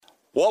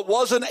What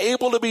wasn't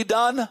able to be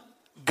done,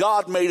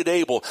 God made it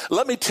able.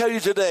 Let me tell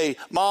you today,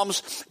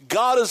 moms,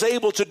 God is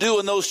able to do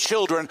in those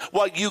children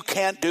what you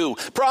can't do.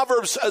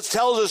 Proverbs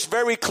tells us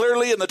very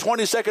clearly in the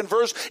 22nd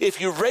verse,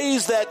 if you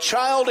raise that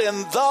child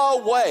in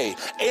the way,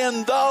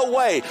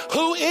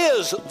 who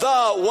is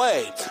the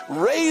way?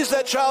 Raise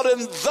that child in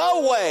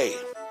the way.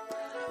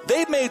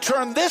 They may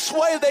turn this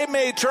way, they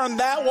may turn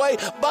that way,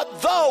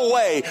 but the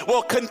way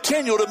will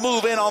continue to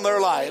move in on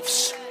their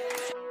lives.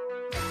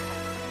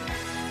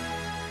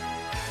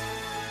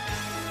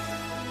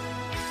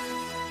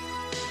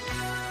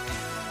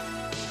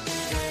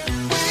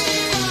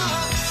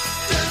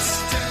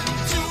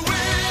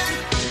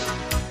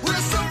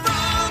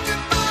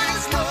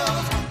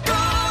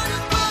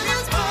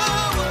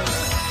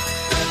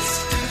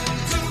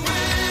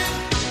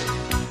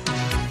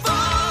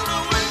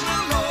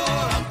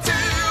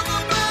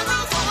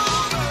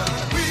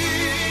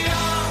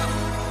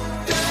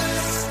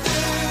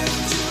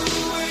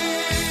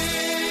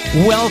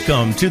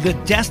 Welcome to the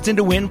Destined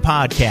to Win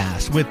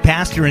podcast with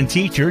pastor and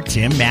teacher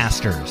Tim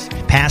Masters.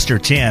 Pastor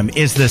Tim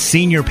is the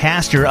senior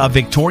pastor of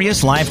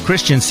Victorious Life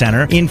Christian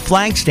Center in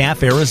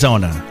Flagstaff,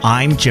 Arizona.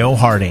 I'm Joe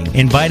Harding,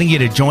 inviting you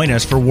to join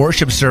us for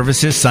worship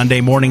services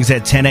Sunday mornings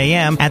at 10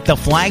 a.m. at the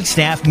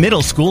Flagstaff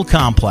Middle School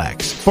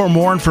Complex. For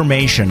more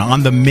information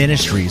on the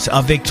ministries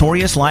of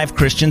Victorious Life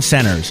Christian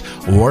Centers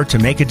or to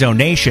make a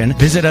donation,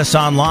 visit us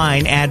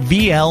online at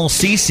vlccaz.org.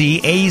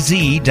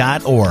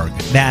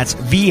 That's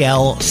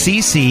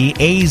vlccaz.org.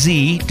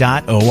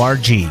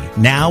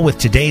 Now with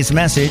today's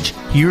message,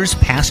 here's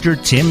Pastor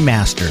Tim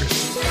Masters. It's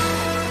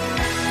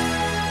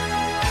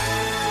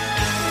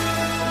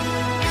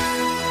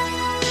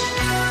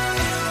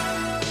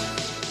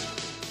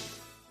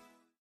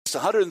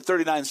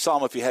 139th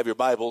Psalm if you have your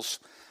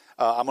Bibles.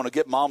 I'm going to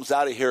get moms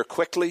out of here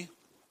quickly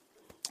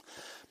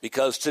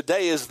because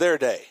today is their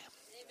day. Amen.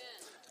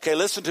 Okay,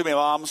 listen to me,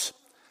 moms.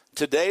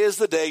 Today is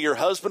the day your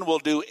husband will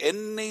do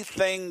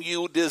anything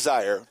you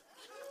desire.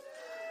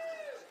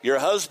 Your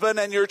husband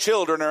and your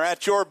children are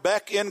at your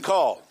beck and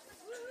call.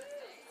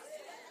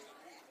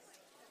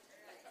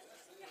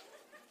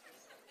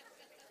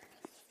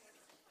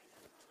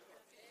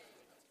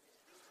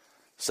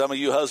 Some of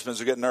you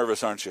husbands are getting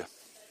nervous, aren't you?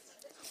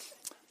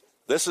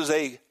 This is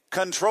a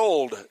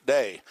controlled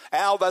day.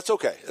 Al, that's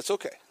okay. It's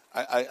okay.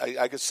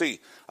 I can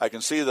see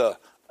the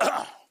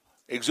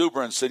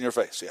exuberance in your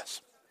face,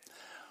 yes.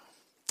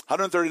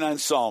 139th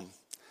Psalm.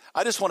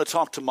 I just want to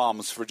talk to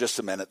moms for just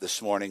a minute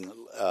this morning.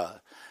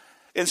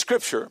 In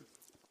Scripture,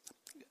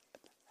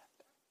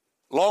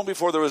 long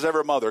before there was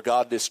ever a mother,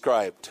 God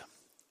described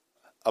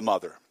a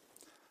mother.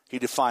 He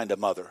defined a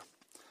mother.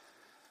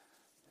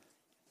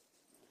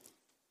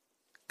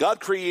 God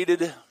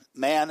created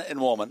man and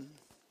woman,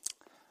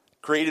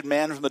 created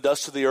man from the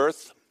dust of the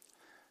earth.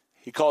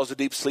 He caused a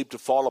deep sleep to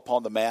fall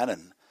upon the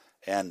man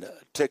and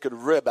take a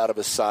rib out of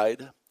his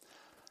side.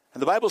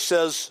 And the Bible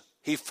says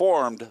he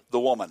formed the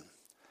woman.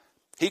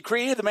 He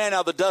created the man out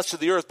of the dust of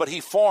the earth, but he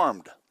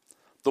formed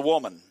the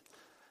woman.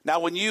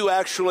 Now, when you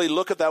actually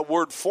look at that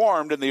word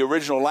formed in the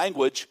original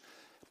language,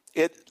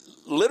 it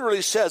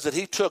literally says that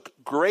he took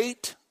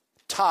great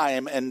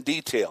time and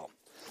detail.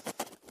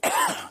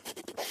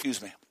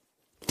 Excuse me.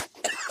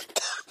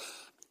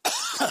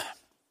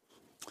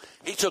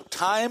 He took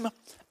time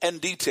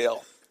and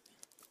detail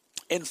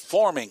in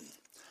forming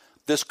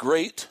this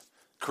great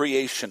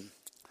creation.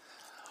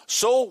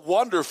 So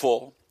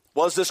wonderful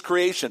was this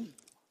creation,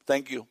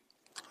 thank you,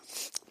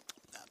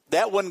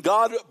 that when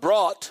God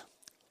brought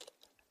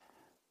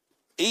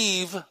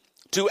Eve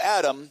to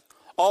Adam,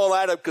 all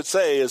Adam could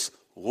say is,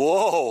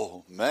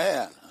 whoa,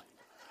 man.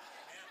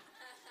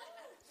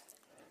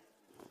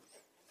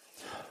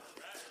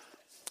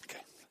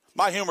 Okay.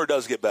 My humor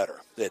does get better.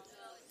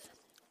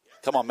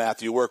 Come on,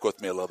 Matthew, work with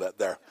me a little bit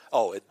there.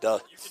 Oh, it does.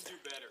 You can do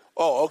better.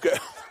 Oh, okay.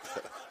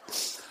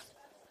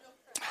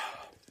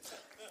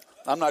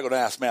 I'm not going to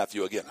ask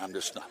Matthew again. I'm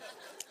just not.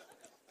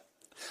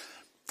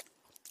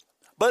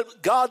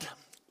 But God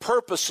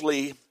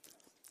purposely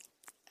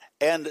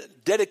and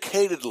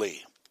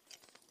dedicatedly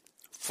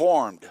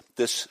formed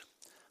this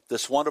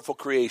wonderful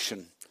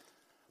creation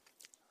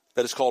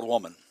that is called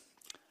woman.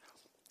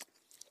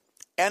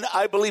 And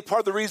I believe part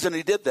of the reason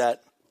he did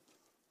that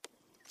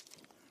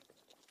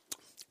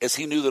is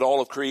he knew that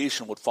all of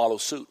creation would follow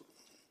suit.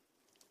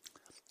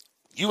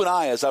 You and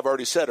I, as I've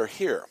already said, are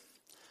here.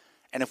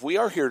 And if we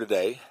are here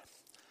today,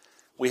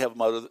 we have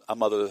a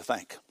mother to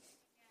thank.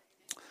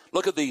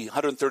 Look at the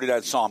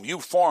 139th Psalm. You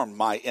formed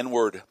my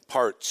inward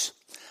parts,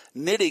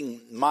 knitting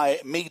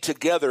me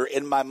together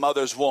in my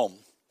mother's womb.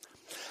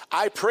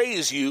 I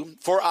praise you,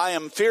 for I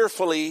am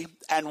fearfully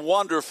and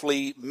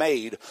wonderfully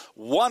made.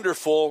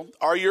 Wonderful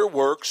are your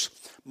works.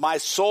 My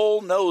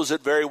soul knows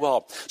it very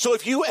well. So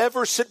if you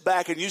ever sit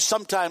back and you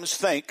sometimes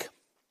think,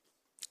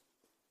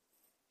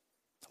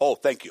 oh,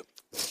 thank you.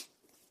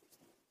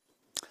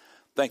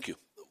 Thank you.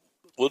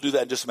 We'll do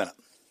that in just a minute.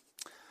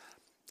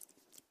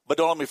 But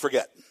don't let me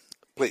forget,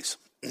 please.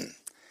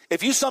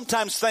 If you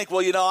sometimes think,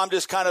 well, I'm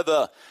just kind of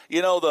the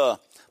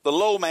the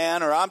low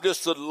man, or I'm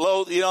just the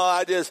low,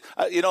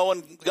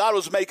 when God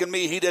was making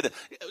me, he did it.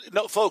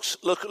 No, folks,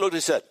 look what he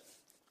said.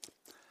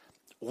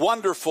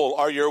 Wonderful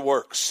are your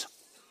works.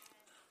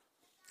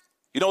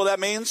 You know what that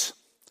means?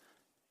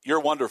 You're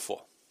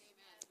wonderful.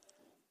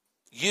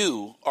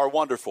 You are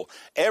wonderful.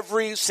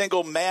 Every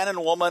single man and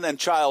woman and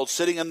child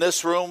sitting in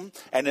this room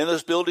and in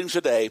this building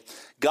today,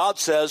 God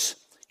says,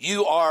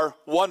 you are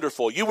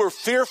wonderful. You were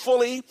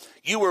fearfully,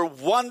 you were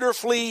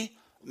wonderfully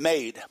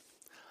made.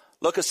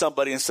 Look at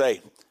somebody and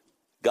say,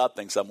 God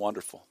thinks I'm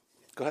wonderful.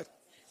 Go ahead.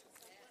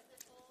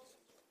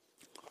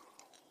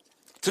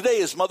 Today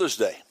is Mother's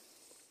Day.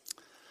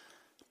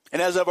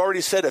 And as I've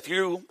already said, if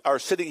you are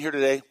sitting here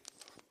today,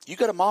 you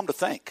got a mom to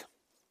thank.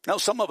 Now,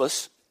 some of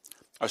us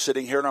are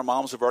sitting here and our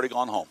moms have already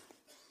gone home.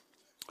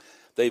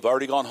 They've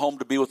already gone home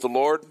to be with the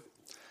Lord.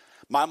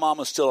 My mom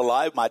is still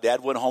alive. My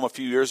dad went home a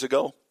few years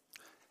ago.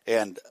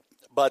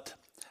 But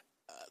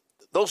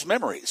those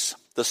memories,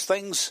 those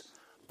things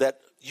that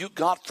you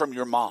got from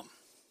your mom,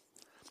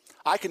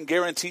 I can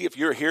guarantee if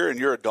you're here and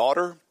you're a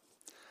daughter,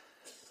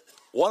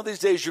 one of these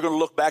days you're going to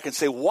look back and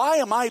say, why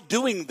am I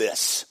doing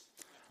this?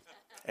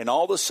 And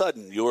all of a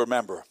sudden you'll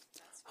remember,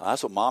 oh,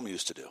 that's what mom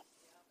used to do.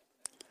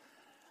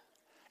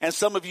 And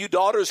some of you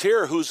daughters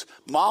here whose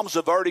moms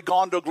have already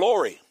gone to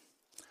glory,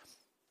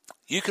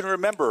 you can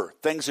remember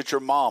things that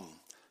your mom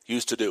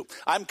used to do.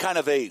 I'm kind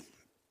of a,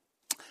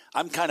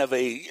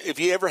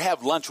 if you ever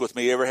have lunch with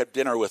me, you ever have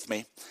dinner with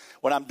me,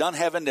 when I'm done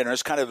having dinner,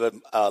 it's kind of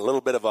a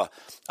little bit of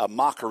a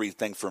mockery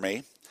thing for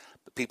me.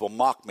 People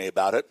mock me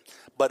about it.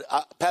 But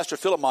Pastor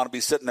Philemon will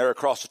be sitting there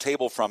across the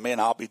table from me, and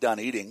I'll be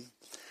done eating.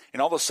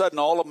 And all of a sudden,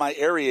 all of my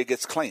area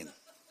gets clean.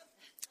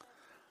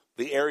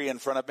 The area in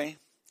front of me,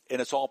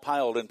 and it's all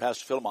piled in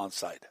Pastor Philemon's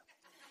side.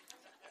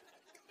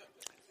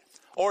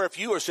 Or if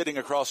you are sitting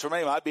across from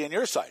me, it might be in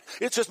your side.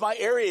 It's just my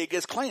area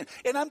gets clean.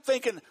 And I'm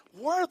thinking,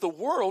 where in the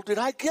world did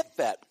I get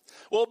that?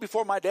 Well,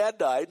 before my dad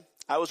died,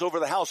 I was over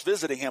the house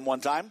visiting him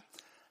one time.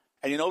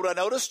 And you know what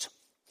I noticed?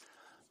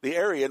 The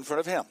area in front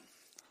of him.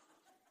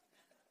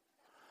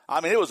 I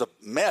mean, it was a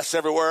mess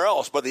everywhere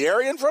else, but the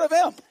area in front of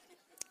him.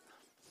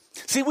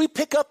 See, we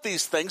pick up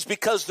these things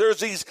because there's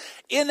these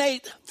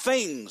innate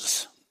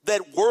things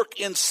that work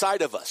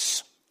inside of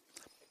us.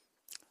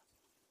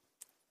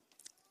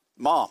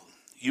 Mom,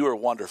 you are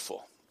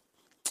wonderful.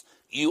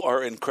 You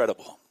are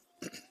incredible.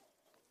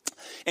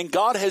 And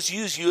God has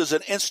used you as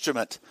an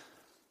instrument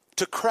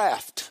to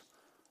craft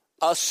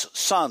us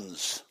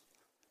sons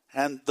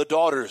and the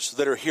daughters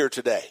that are here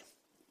today.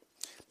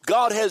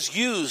 God has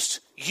used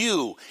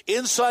you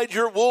inside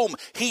your womb.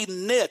 He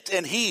knit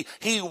and he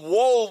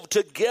wove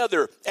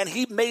together and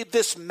he made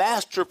this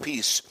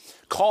masterpiece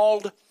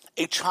called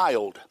a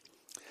child.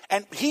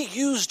 And he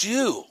used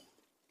you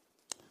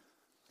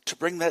to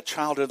bring that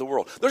child into the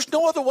world. There's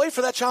no other way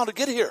for that child to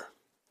get here.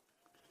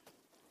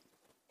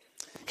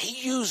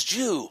 He used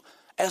you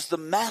as the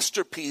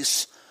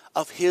masterpiece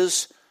of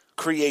his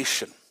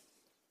creation.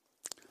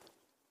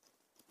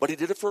 But he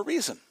did it for a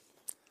reason.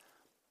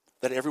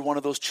 That every one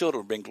of those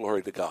children would bring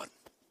glory to God.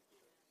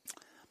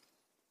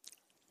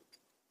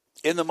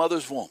 In the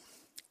mother's womb,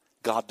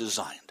 God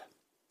designed.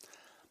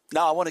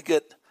 Now I want to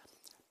get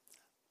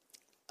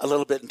a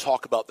little bit and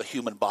talk about the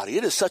human body.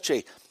 It is such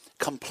a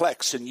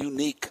complex and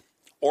unique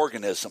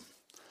organism.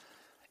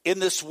 In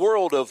this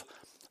world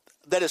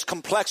that is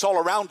complex all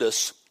around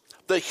us,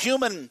 the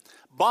human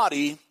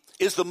body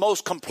is the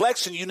most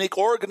complex and unique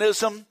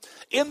organism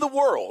in the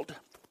world.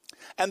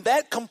 And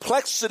that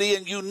complexity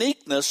and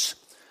uniqueness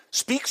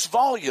speaks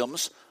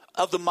volumes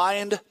of the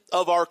mind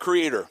of our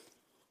Creator.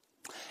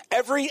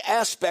 Every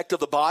aspect of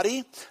the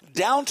body,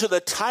 down to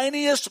the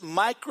tiniest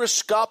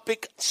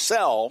microscopic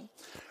cell,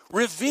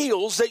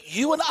 reveals that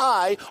you and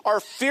I are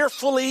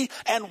fearfully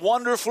and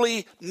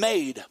wonderfully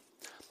made.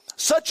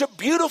 Such a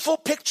beautiful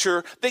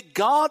picture that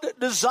God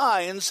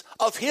designs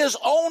of his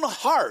own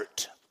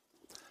heart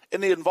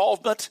in the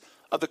involvement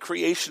of the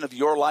creation of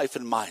your life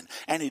and mine.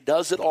 And he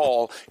does it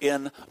all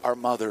in our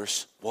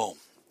mother's womb.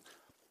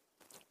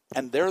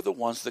 And they're the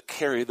ones that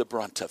carry the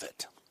brunt of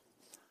it.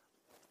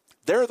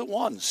 They're the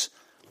ones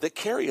that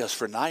carry us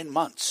for 9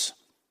 months.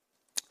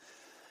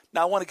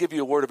 Now, I want to give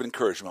you a word of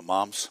encouragement,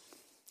 moms.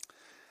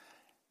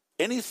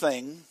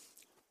 Anything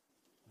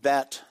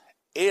that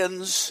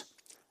ends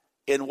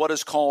in what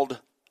is called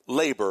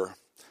labor,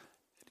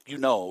 you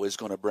know is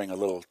going to bring a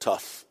little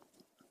tough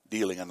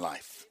dealing in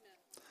life.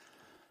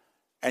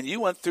 And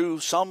you went through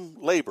some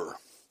labor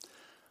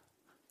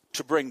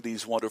to bring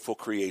these wonderful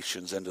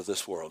creations into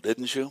this world,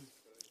 didn't you?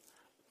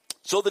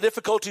 So the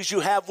difficulties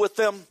you have with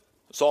them,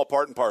 it's all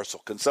part and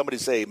parcel. Can somebody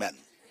say amen?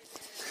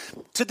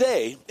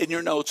 Today, in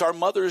your notes, our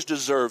mothers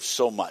deserve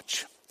so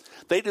much.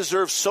 They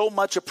deserve so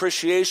much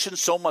appreciation,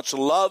 so much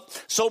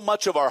love, so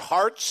much of our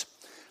hearts.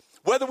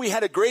 Whether we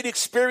had a great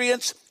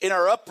experience in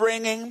our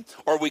upbringing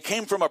or we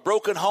came from a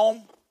broken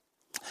home,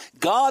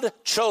 God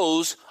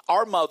chose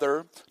our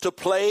mother to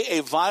play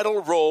a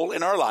vital role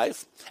in our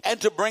life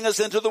and to bring us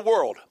into the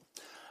world.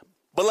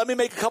 But let me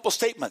make a couple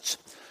statements.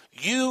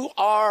 You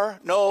are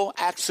no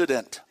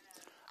accident.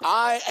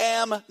 I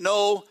am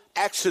no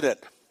accident.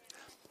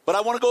 But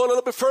I want to go a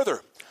little bit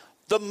further.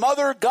 The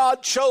mother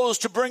God chose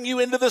to bring you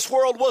into this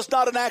world was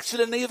not an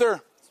accident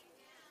either.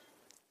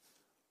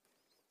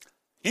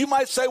 You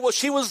might say, well,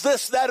 she was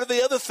this, that, or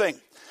the other thing.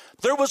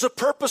 There was a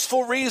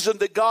purposeful reason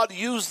that God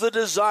used the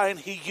design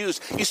he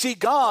used. You see,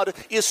 God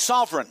is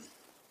sovereign.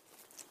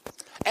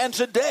 And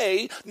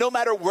today, no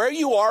matter where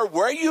you are,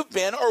 where you've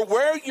been, or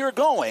where you're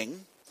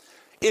going,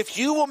 if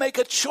you will make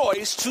a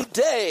choice,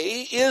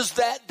 today is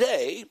that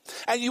day,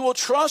 and you will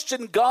trust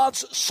in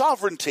God's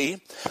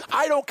sovereignty.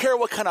 I don't care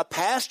what kind of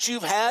past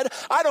you've had.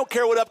 I don't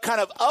care what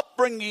kind of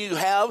upbringing you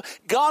have.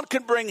 God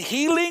can bring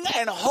healing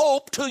and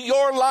hope to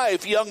your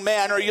life, young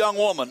man or young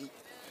woman.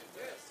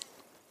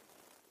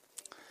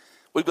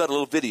 We've got a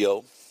little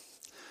video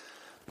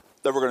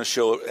that we're going to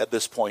show at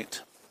this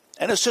point.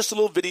 And it's just a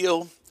little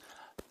video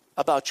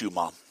about you,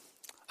 Mom,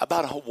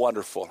 about how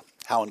wonderful,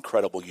 how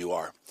incredible you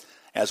are,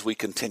 as we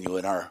continue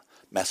in our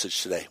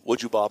message today.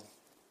 Would you, Bob?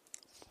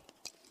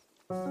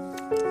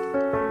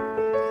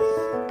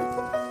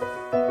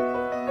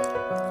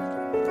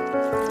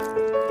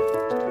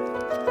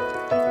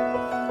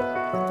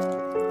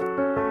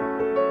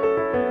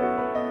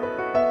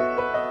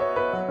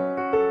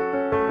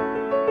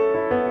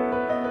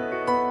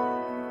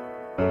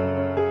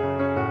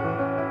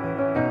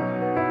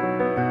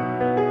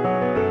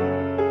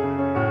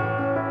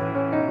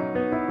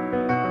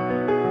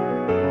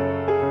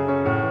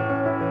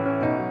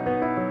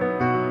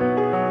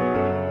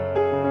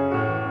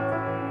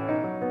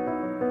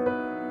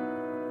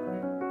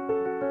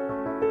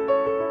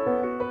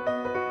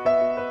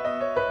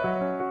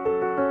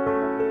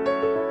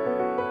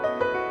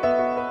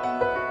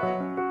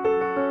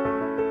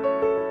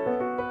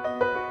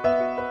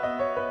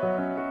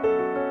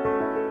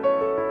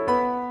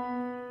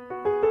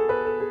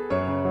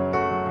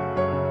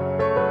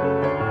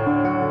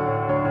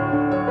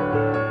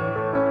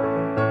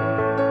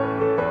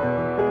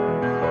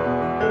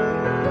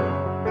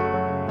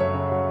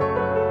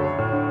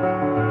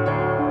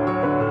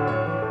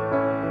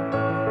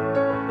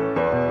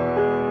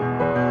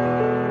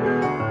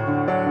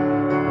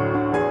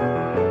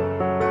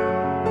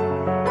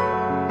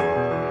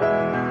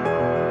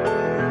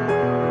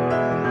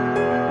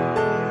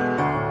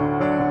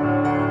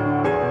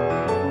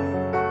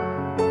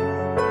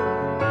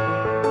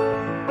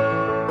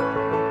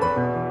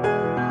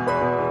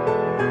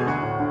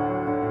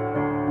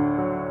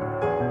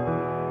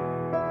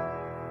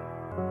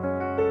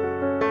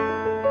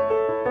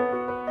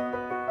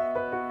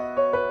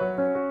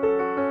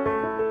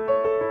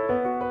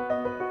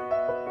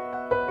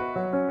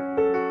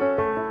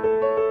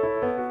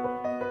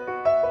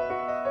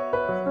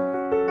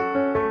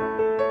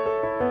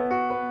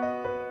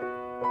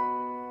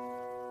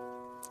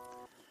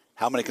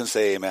 How many can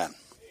say amen?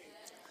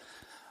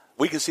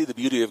 We can see the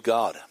beauty of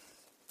God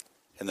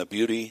and the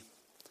beauty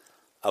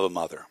of a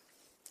mother.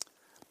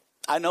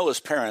 I know as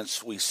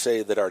parents we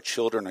say that our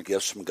children are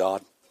gifts from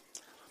God.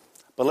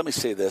 But let me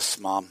say this,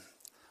 Mom.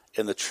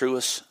 In the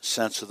truest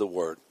sense of the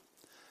word,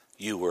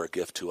 you were a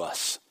gift to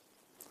us.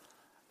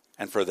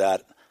 And for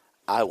that,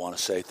 I want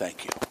to say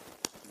thank you.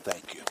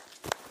 Thank you.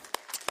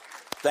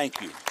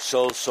 Thank you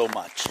so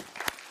much.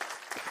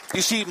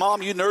 You see,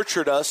 Mom, you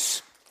nurtured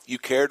us. You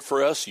cared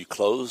for us. You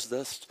clothed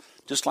us,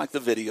 just like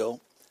the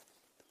video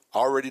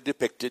already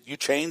depicted. You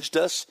changed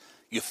us.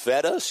 You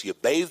fed us. You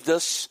bathed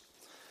us.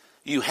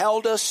 You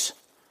held us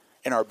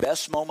in our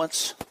best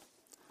moments.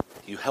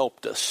 You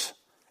helped us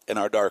in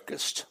our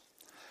darkest.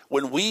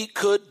 When we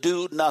could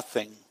do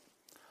nothing,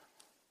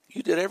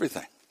 you did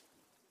everything.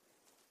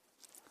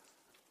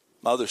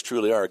 Mothers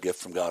truly are a gift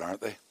from God,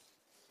 aren't they?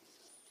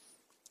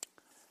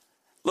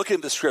 Looking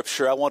at the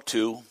scripture, I want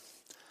to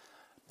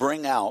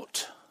bring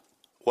out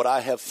what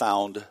I have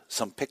found,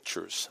 some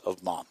pictures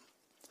of Mom.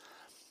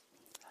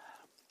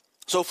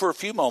 So for a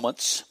few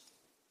moments,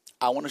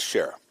 I want to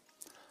share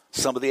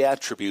some of the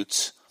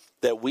attributes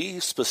that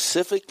we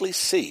specifically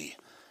see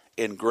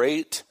in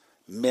great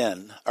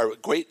men, or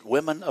great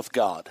women of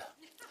God.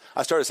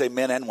 I started to say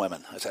men and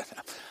women. I said,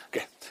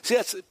 okay. See,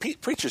 that's,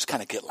 preachers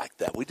kind of get like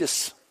that. We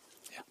just,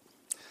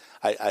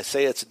 yeah. I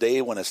say it's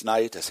day when it's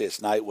night. I say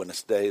it's night when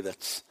it's day.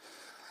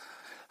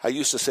 I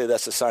used to say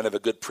that's a sign of a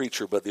good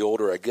preacher, but the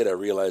older I get, I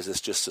realize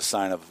it's just a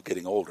sign of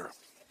getting older.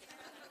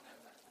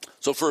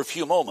 So for a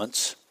few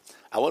moments,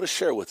 I want to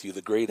share with you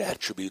the great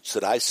attributes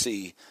that I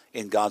see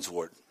in God's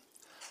Word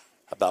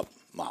about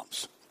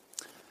moms.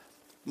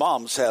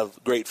 Moms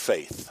have great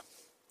faith.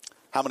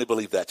 How many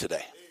believe that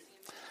today?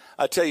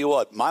 I tell you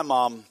what, my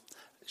mom,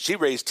 she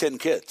raised 10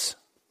 kids.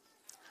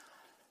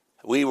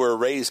 We were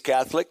raised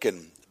Catholic,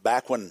 and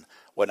back when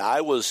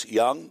I was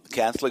young,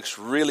 Catholics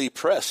really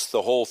pressed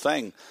the whole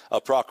thing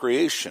of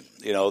procreation.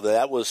 You know,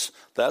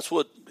 that's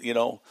what, you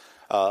know,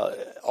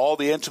 all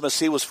the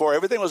intimacy was for.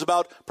 Everything was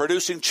about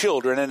producing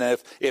children. And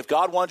if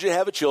God wanted you to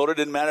have a child, it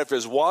didn't matter if it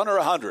was 1 or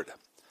 100.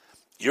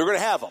 You're going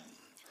to have them.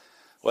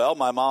 Well,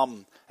 my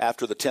mom,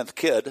 after the 10th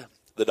kid,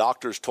 the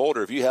doctors told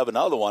her, if you have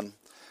another one,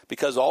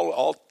 because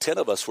all 10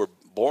 of us were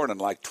born in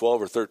like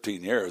 12 or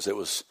 13 years.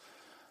 It's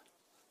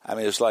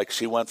like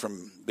she went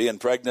from being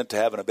pregnant to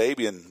having a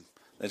baby in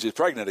and she's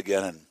pregnant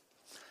again.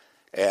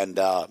 And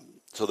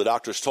so the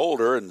doctors told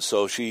her, and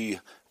so she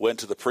went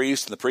to the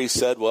priest, and the priest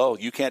said, well,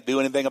 you can't do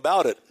anything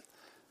about it.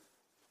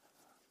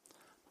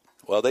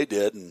 Well, they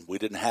did, and we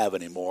didn't have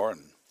any more.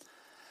 And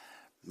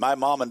my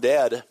mom and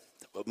dad,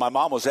 my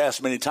mom was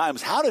asked many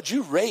times, how did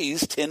you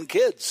raise 10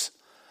 kids?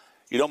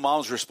 You know,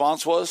 mom's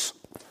response was,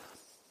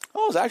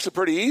 oh, it was actually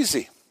pretty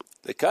easy.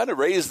 They kind of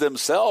raised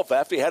themselves.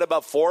 After he had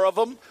about 4 of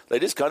them, they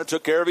just kind of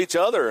took care of each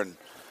other. And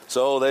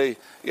so they,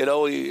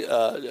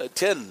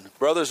 10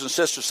 brothers and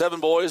sisters, 7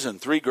 boys and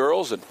 3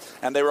 girls.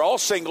 And they were all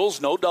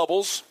singles, no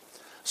doubles.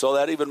 So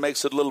that even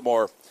makes it a little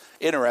more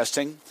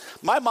interesting.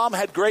 My mom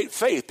had great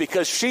faith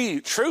because she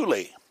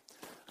truly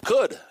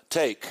could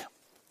take,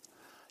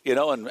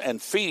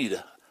 and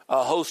feed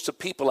a host of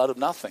people out of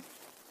nothing.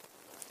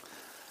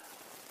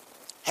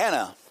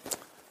 Hannah,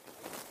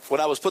 when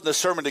I was putting this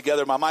sermon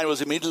together, my mind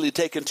was immediately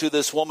taken to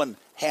this woman,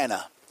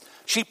 Hannah.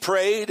 She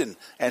prayed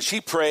and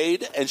she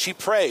prayed and she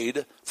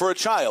prayed for a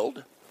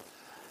child.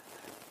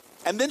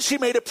 And then she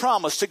made a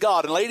promise to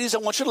God. And ladies, I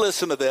want you to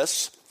listen to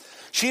this.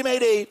 She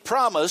made a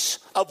promise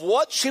of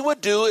what she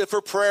would do if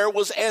her prayer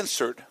was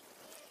answered.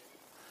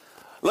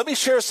 Let me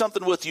share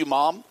something with you,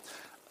 Mom.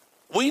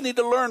 We need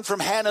to learn from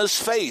Hannah's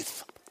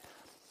faith.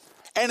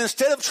 And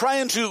instead of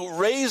trying to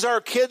raise our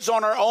kids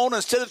on our own,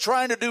 instead of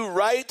trying to do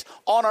right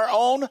on our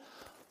own,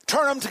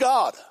 turn them to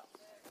God.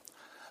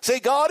 Say,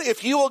 God,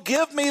 if you will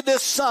give me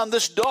this son,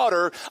 this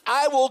daughter,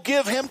 I will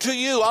give him to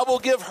you. I will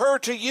give her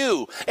to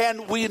you.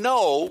 And we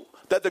know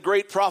that the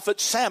great prophet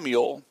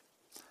Samuel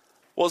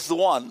was the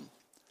one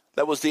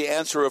that was the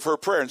answer of her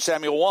prayer. In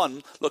Samuel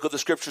 1, look what the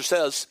scripture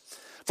says.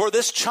 For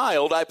this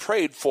child I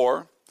prayed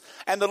for,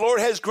 and the Lord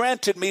has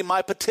granted me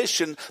my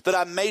petition that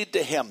I made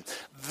to him.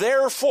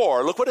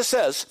 Therefore, look what it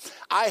says,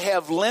 I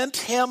have lent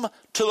him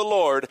to the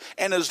Lord,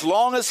 and as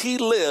long as he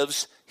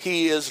lives,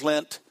 he is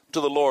lent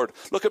to the Lord.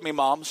 Look at me,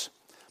 moms.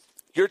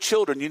 Your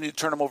children, you need to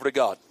turn them over to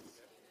God.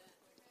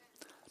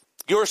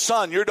 Your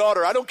son, your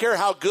daughter, I don't care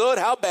how good,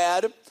 how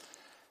bad,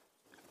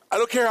 I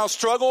don't care how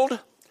struggled,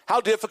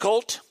 how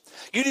difficult,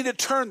 you need to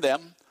turn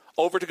them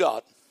over to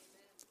God.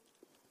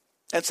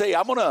 And say,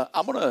 I'm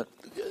gonna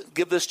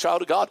give this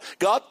child to God.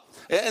 God,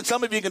 and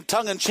some of you can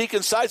tongue in cheek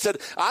inside said,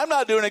 I'm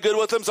not doing it good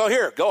with them, so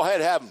here, go ahead,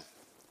 have them.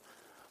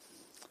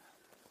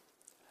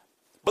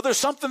 But there's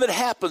something that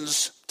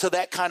happens to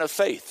that kind of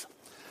faith.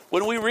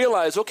 When we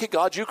realize, okay,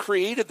 God, you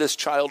created this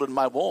child in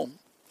my womb.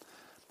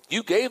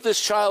 You gave this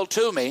child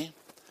to me.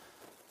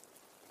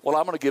 Well,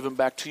 I'm going to give him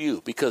back to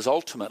you because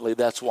ultimately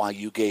that's why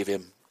you gave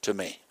him to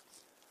me.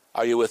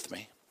 Are you with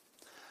me?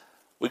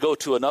 We go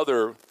to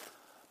another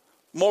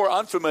more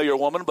unfamiliar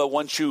woman, but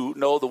once you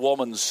know the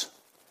woman's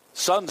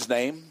son's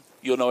name,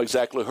 you'll know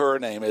exactly her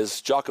name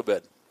is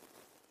Jochebed.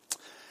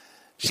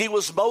 She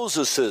was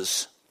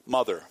Moses'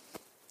 mother.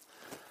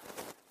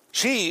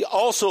 She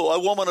also a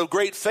woman of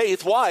great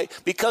faith. Why?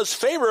 Because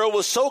Pharaoh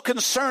was so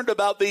concerned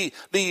about the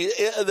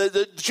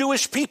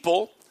Jewish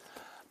people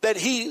that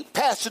he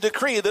passed a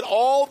decree that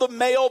all the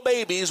male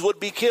babies would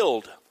be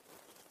killed.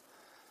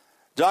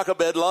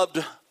 Jochebed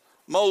loved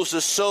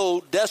Moses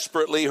so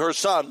desperately, her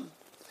son,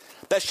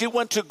 that she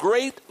went to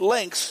great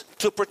lengths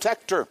to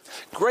protect her.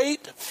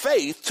 Great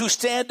faith to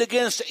stand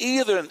against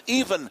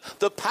even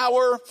the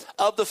power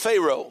of the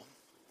Pharaoh.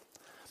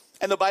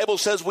 And the Bible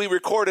says, we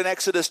record in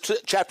Exodus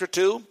chapter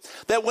 2,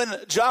 that when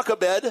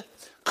Jochebed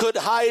could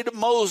hide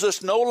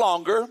Moses no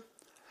longer,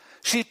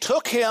 she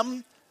took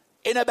him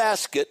in a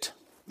basket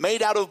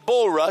made out of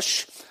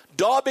bulrush,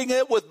 daubing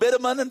it with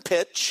bitumen and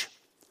pitch,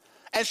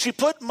 and she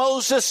put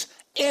Moses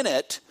in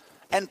it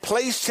and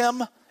placed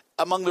him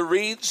among the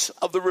reeds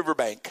of the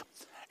riverbank.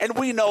 And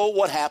we know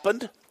what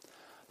happened.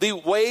 The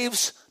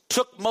waves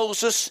took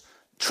Moses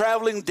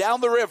traveling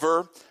down the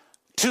river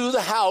to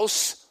the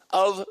house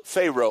of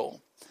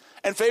Pharaoh.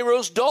 And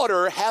Pharaoh's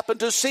daughter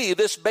happened to see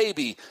this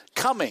baby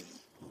coming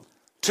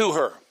to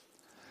her.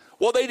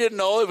 Well, they didn't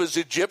know if it was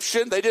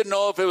Egyptian. They didn't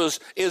know if it was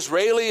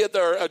Israeli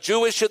or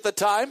Jewish at the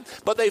time.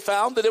 But they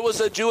found that it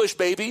was a Jewish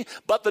baby.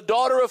 But the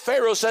daughter of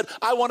Pharaoh said,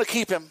 I want to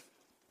keep him.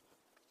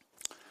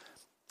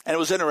 And it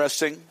was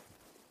interesting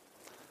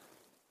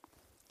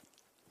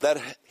that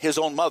his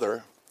own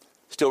mother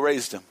still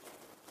raised him.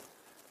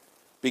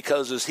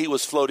 Because as he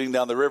was floating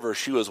down the river,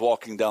 she was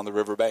walking down the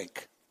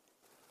riverbank.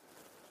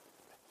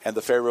 And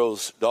the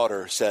Pharaoh's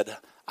daughter said,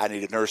 I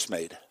need a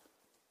nursemaid.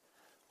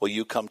 Will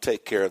you come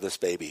take care of this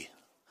baby?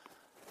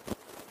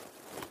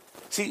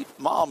 See,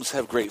 moms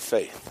have great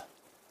faith.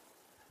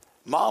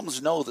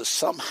 Moms know that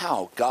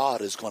somehow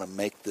God is going to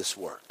make this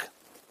work.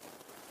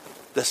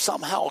 That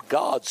somehow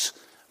God's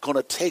going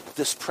to take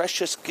this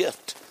precious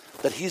gift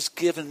that he's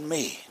given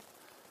me,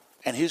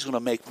 and he's going to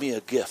make me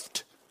a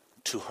gift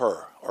to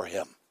her or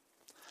him.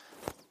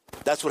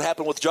 That's what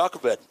happened with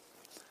Jochebed.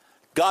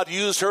 God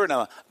used her in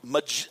a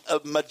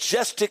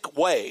majestic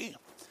way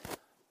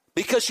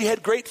because she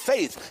had great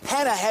faith.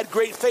 Hannah had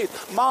great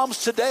faith.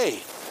 Moms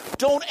today,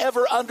 don't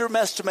ever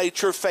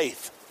underestimate your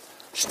faith.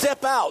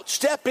 Step out,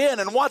 step in,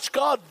 and watch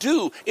God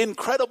do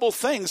incredible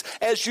things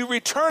as you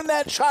return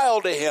that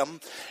child to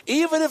him,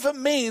 even if it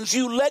means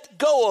you let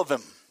go of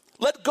him,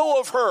 let go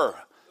of her,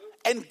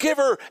 and give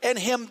her and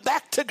him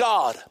back to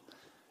God.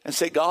 And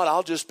say, God,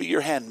 I'll just be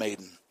your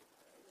handmaiden,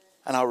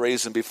 and I'll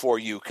raise him before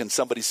you. Can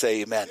somebody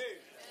say amen?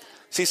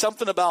 See,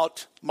 something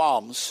about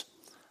moms,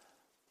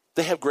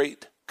 they have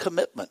great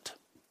commitment.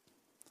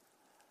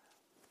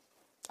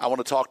 I want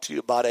to talk to you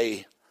about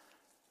a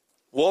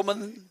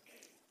woman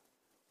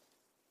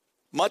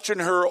much in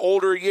her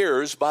older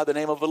years by the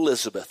name of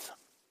Elizabeth.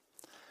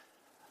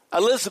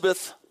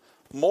 Elizabeth,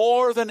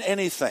 more than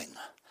anything,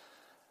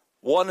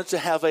 wanted to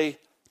have a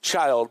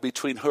child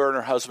between her and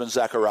her husband,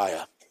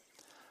 Zechariah.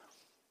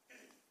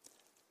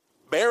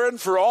 Barren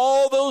for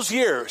all those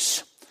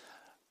years,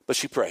 but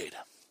she prayed.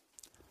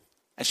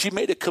 And she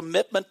made a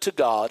commitment to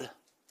God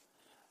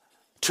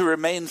to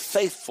remain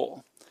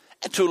faithful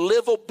and to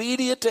live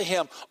obedient to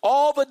him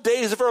all the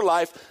days of her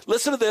life.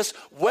 Listen to this,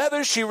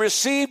 whether she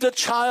received a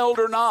child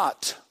or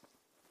not.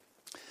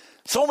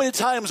 So many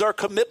times our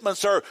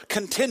commitments are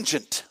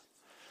contingent.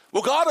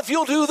 Well, God, if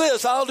you'll do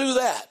this, I'll do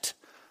that.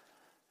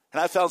 And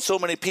I found so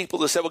many people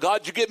that said, well,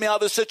 God, you get me out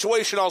of this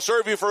situation, I'll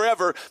serve you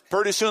forever.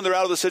 Pretty soon they're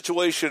out of the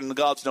situation and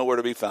God's nowhere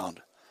to be found.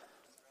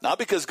 Not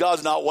because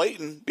God's not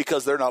waiting,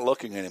 because they're not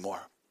looking anymore.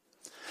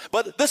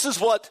 But this is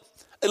what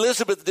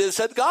Elizabeth did.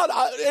 Said, God,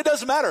 it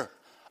doesn't matter.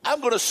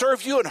 I'm going to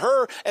serve you. And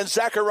her and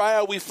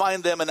Zechariah, we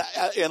find them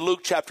in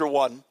Luke chapter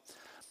 1.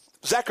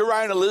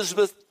 Zechariah and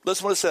Elizabeth,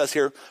 listen what it says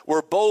here,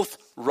 were both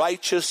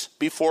righteous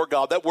before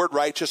God. That word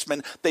righteous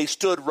meant they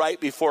stood right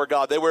before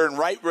God. They were in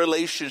right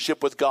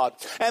relationship with God.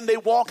 And they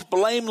walked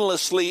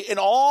blamelessly in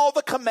all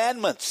the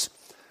commandments.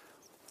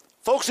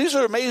 Folks, these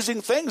are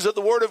amazing things that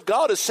the Word of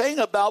God is saying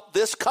about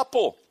this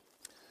couple.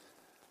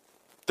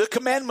 The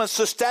commandments,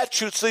 the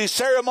statutes, the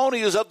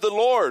ceremonies of the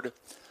Lord.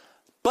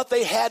 But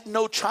they had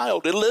no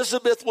child.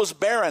 Elizabeth was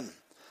barren.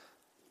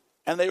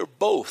 And they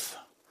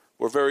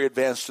were very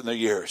advanced in their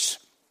years.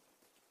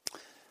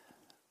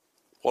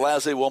 Well,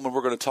 as a woman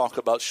we're going to talk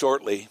about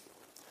shortly,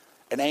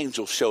 an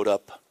angel showed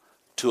up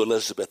to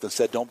Elizabeth and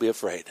said, don't be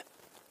afraid.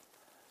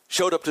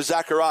 Showed up to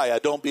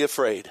Zechariah, don't be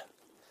afraid.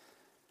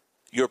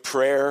 Your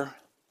prayer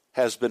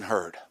has been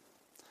heard.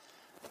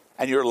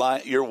 And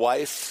your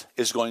wife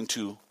is going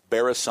to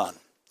bear a son.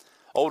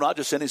 Oh, not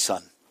just any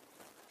son.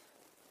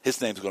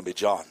 His name's going to be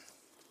John.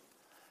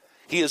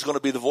 He is going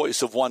to be the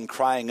voice of one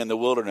crying in the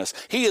wilderness.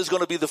 He is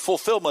going to be the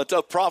fulfillment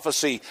of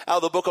prophecy out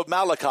of the book of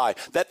Malachi,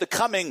 that the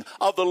coming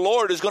of the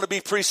Lord is going to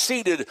be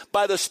preceded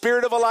by the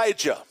spirit of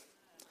Elijah.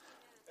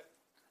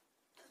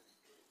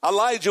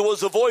 Elijah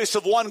was the voice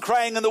of one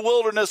crying in the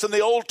wilderness in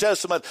the Old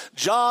Testament.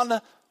 John,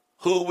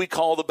 who we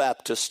call the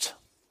Baptist.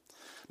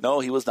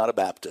 No, he was not a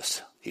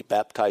Baptist. He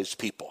baptized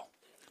people.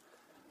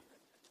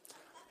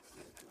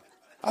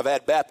 I've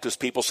had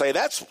Baptist people say,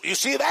 that's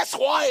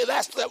why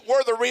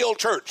we're the real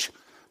church.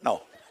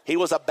 No, he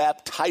was a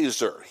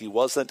baptizer. He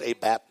wasn't a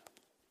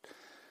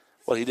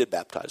well, he did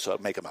baptize, so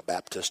I'd make him a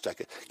Baptist.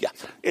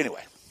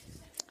 Anyway,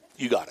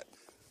 you got it.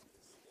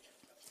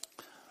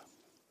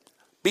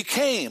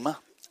 Became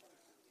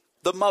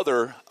the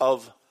mother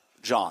of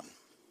John.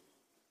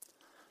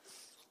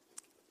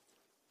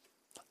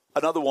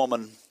 Another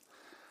woman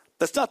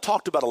that's not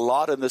talked about a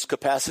lot in this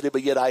capacity,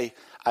 but yet I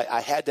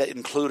had to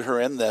include her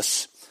in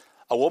this.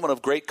 A woman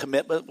of great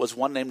commitment was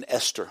one named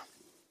Esther.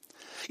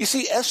 You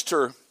see,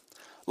 Esther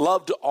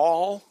loved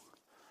all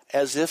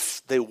as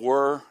if they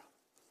were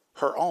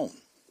her own.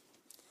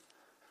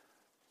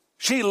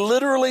 She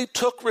literally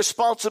took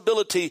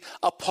responsibility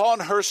upon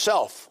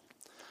herself.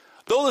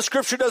 Though the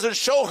scripture doesn't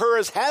show her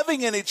as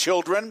having any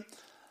children,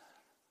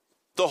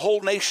 the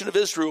whole nation of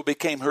Israel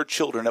became her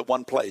children at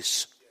one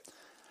place.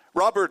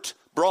 Robert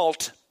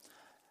Brault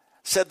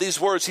said these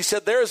words. He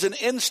said, there is an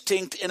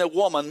instinct in a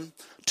woman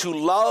to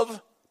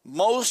love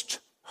most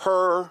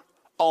her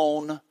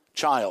own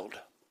child.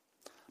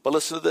 But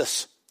listen to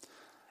this.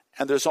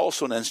 And there's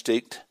also an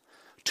instinct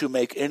to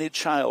make any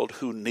child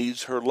who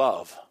needs her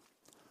love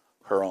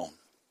her own.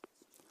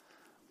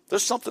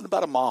 There's something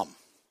about a mom.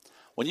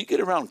 When you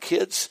get around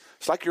kids,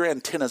 it's like your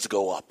antennas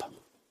go up.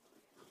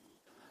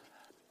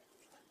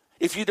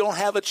 If you don't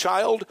have a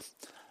child,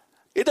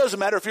 it doesn't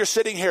matter if you're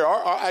sitting here.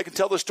 I can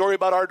tell the story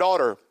about our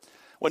daughter.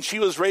 When she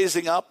was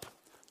raising up,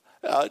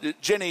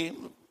 Jenny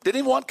didn't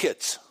even want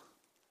kids.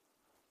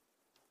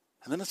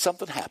 And then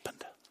something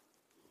happened.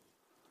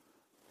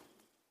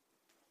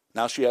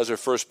 Now she has her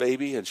first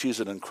baby, and she's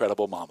an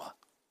incredible mama.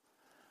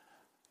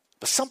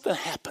 But something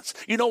happens.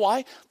 You know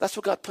why? That's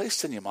what God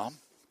placed in you, Mom.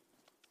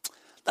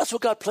 That's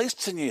what God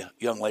placed in you,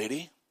 young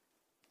lady.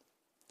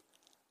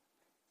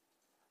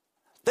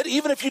 That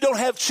even if you don't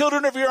have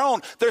children of your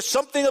own, there's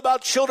something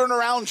about children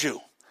around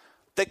you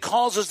that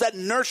causes that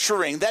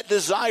nurturing, that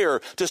desire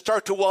to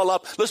start to well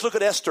up. Let's look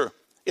at Esther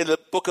in the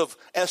book of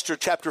Esther,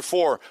 chapter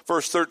 4,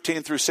 verse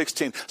 13 through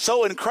 16.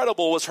 So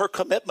incredible was her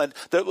commitment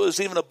that it was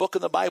even a book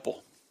in the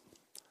Bible.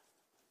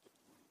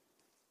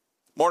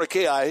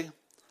 Mordecai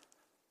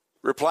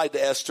replied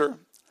to Esther,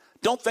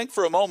 Don't think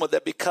for a moment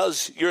that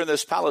because you're in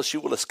this palace, you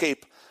will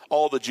escape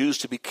all the Jews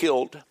to be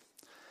killed.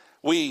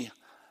 We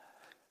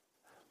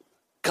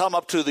come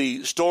up to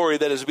the story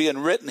that is being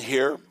written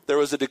here. There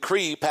was a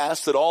decree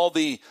passed that all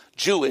the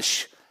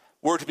Jewish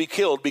were to be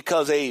killed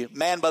because a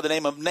man by the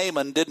name of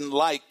Naaman didn't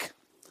like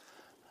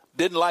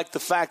the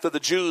fact that the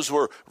Jews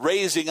were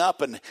raising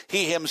up, and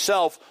he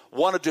himself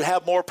wanted to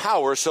have more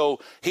power. So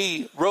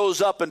he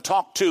rose up and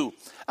talked to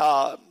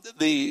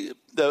the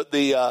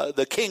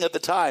king at the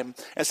time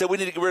and said, we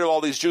need to get rid of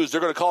all these Jews.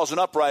 They're going to cause an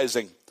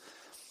uprising.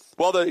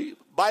 Well, the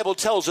Bible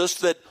tells us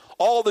that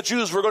all the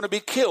Jews were going to be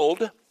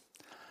killed,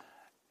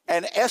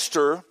 and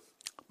Esther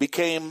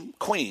became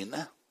queen,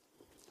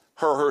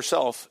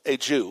 herself a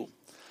Jew.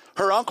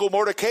 Her uncle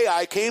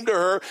Mordecai came to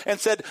her and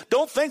said,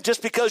 don't think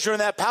just because you're in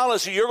that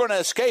palace you're going to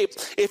escape.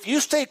 If you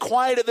stay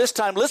quiet at this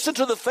time, listen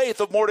to the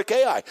faith of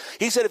Mordecai.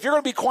 He said, if you're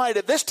going to be quiet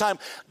at this time,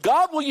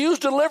 God will use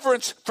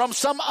deliverance from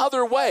some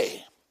other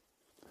way.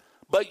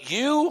 But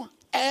you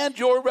and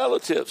your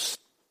relatives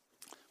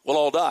will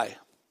all die.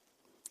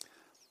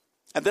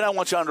 And then I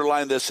want you to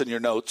underline this in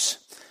your notes,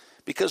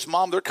 because,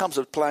 Mom, there comes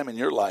a time in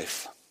your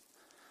life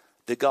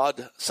that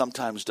God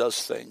sometimes does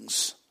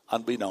things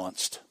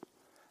unbeknownst.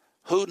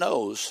 Who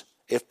knows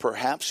if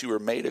perhaps you were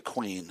made a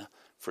queen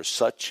for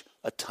such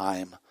a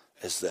time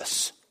as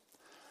this?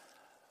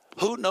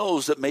 Who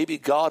knows that maybe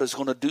God is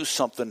going to do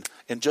something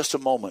in just a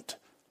moment,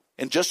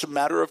 in just a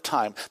matter of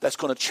time, that's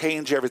going to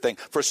change everything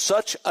for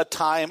such a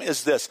time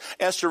as this?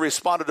 Esther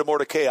responded to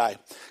Mordecai,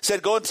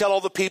 said, go and tell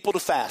all the people to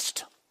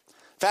fast.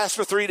 Fast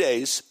for 3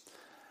 days.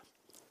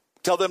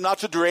 Tell them not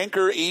to drink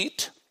or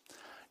eat.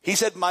 He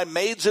said, my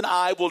maids and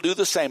I will do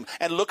the same.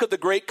 And look at the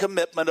great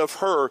commitment of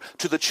her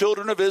to the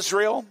children of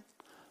Israel,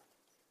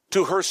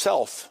 to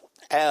herself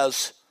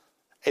as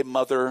a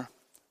mother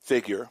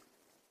figure.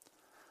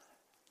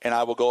 And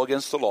I will go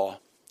against the law.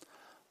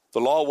 The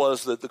law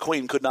was that the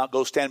queen could not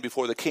go stand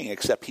before the king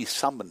except he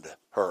summoned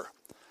her.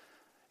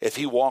 If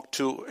she walked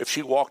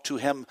to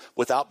him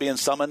without being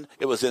summoned,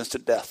 it was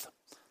instant death.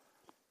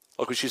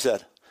 Look what she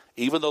said.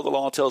 Even though the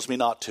law tells me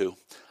not to,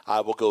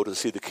 I will go to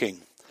see the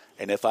king.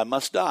 And if I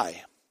must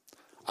die,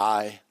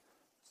 I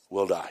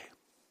will die.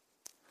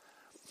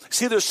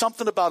 See, there's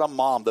something about a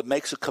mom that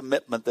makes a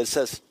commitment that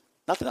says,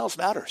 nothing else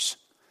matters.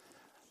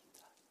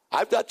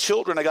 I've got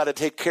children I got to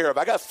take care of.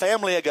 I got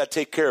family I got to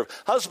take care of.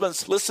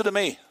 Husbands, listen to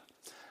me.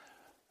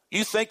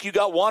 You think you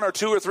got 1 or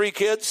 2 or 3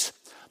 kids?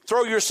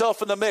 Throw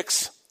yourself in the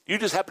mix. You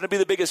just happen to be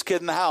the biggest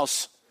kid in the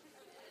house.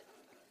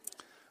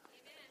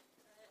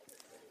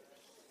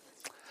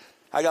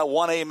 I got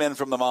 1 amen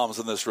from the moms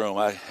in this room.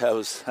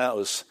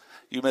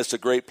 You missed a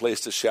great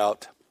place to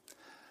shout.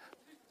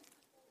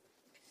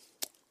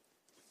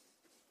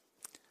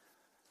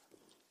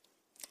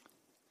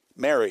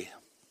 Mary,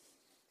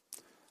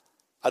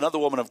 another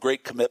woman of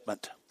great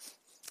commitment.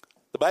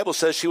 The Bible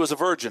says she was a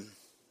virgin.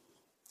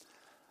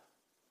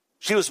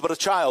 She was but a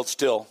child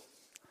still.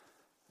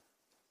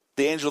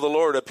 The angel of the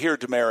Lord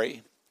appeared to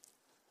Mary.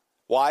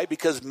 Why?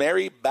 Because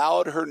Mary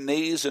bowed her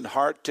knees and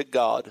heart to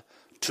God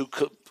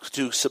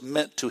to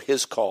submit to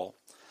his call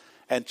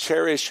and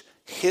cherish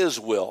his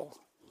will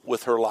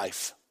with her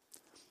life.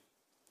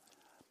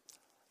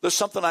 There's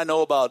something I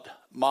know about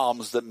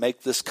moms that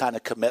make this kind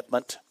of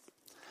commitment.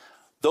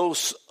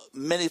 Those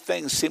many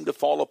things seem to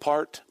fall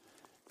apart.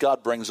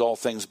 God brings all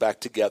things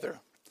back together.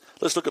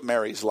 Let's look at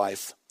Mary's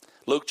life.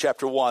 Luke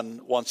chapter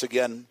 1, once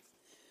again.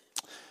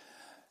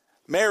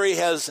 Mary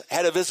has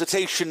had a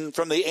visitation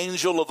from the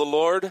angel of the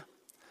Lord.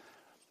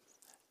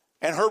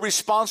 And her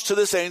response to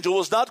this angel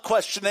was not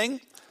questioning,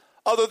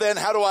 other than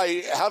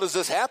how does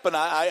this happen?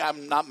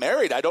 I'm not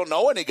married. I don't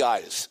know any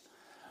guys.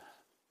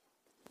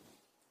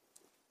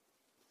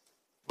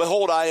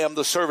 Behold, I am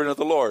the servant of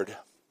the Lord.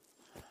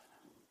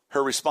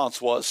 Her response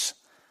was,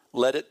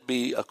 let it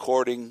be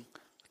according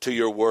to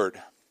your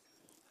word.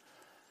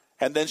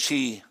 And then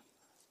she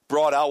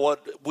brought out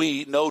what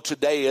we know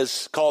today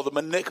is called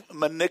the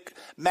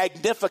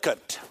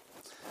Magnificat.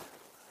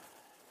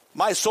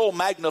 My soul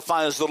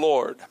magnifies the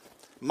Lord.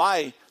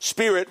 My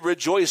spirit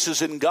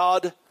rejoices in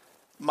God,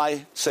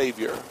 my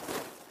Savior.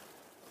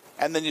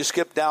 And then you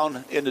skip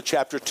down into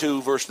chapter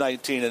 2, verse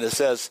 19, and it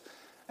says,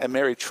 and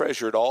Mary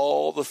treasured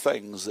all the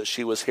things that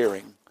she was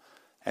hearing,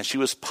 and she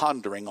was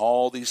pondering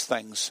all these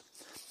things.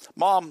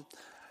 Mom,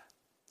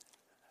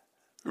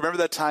 remember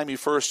that time you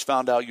first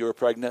found out you were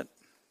pregnant?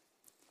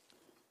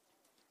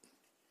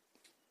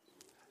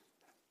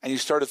 And you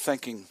started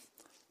thinking,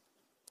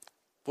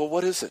 well,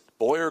 what is it,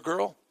 boy or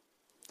girl?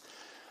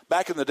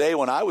 Back in the day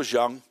when I was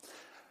young,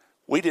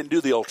 we didn't do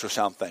the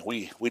ultrasound thing.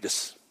 We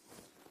just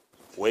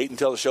wait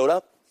until it showed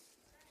up.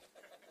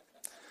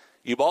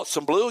 You bought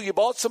some blue, you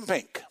bought some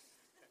pink.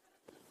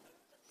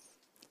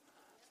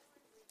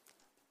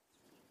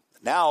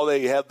 Now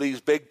they have these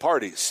big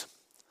parties.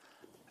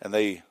 And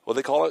what do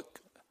they call it?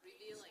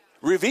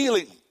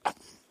 Revealing. There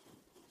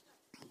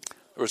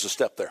was a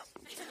step there.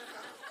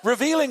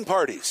 Revealing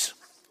parties.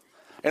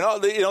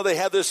 They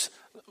have this,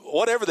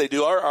 whatever they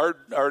do.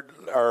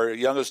 Our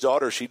youngest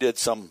daughter, she did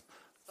some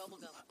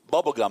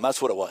bubble gum.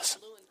 That's what it was.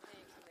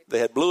 they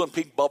had blue and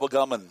pink bubble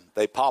gum, and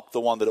they popped the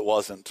one that it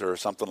wasn't, or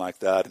something like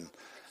that. And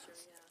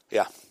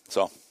yeah,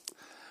 so.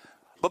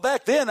 But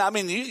back then, I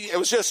mean, it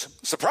was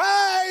just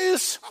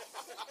surprise.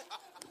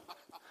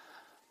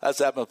 That's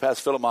happened with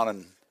Pastor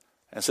Philemon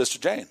and Sister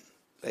Jane.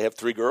 They have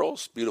 3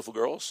 girls, beautiful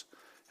girls,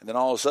 and then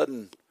all of a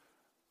sudden,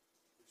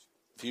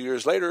 a few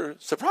years later,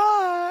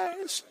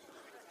 surprise,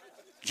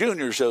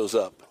 Junior shows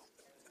up.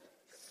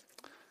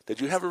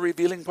 Did you have a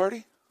revealing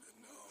party?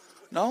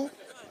 No?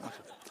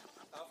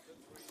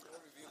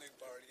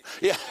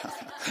 Yeah.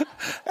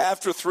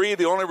 After 3,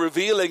 the only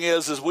revealing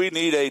is we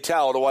need a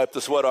towel to wipe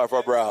the sweat off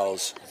our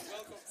brows.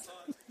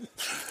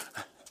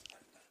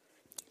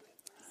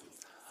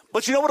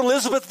 But you know what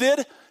Elizabeth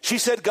did? She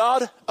said,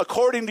 God,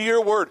 according to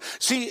your word.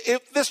 See,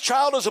 if this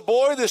child is a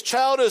boy, this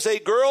child is a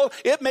girl,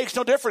 it makes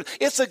no difference.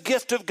 It's a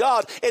gift of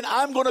God. And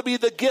I'm going to be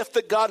the gift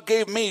that God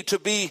gave me to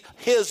be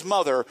his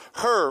mother,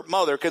 her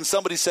mother. Can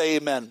somebody say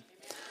amen?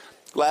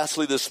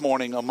 Lastly, this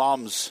morning,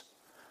 moms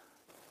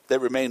that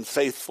remain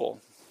faithful.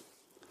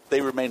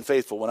 They remain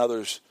faithful when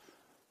others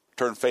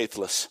turn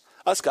faithless.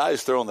 Us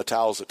guys throw in the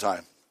towels at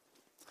times.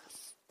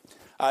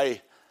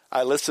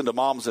 I listened to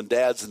moms and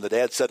dads, and the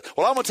dad said,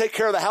 well, I'm going to take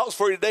care of the house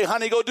for you today,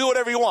 honey. Go do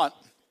whatever you want.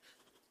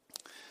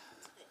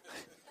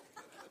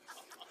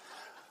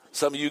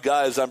 Some of you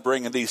guys, I'm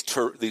bringing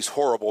these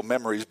horrible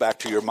memories back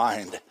to your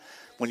mind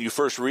when you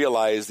first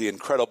realized the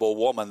incredible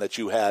woman that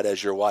you had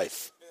as your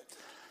wife.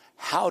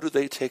 How do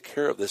they take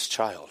care of this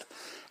child?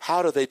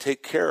 How do they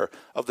take care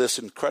of this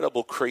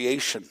incredible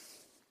creation?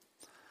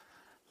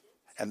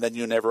 And then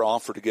you never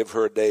offer to give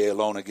her a day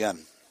alone again.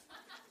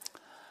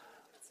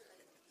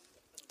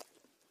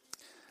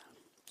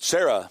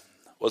 Sarah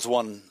was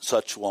one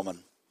such woman.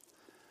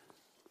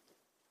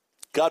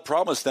 God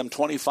promised them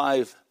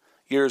 25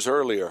 years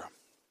earlier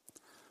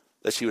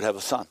that she would have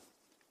a son.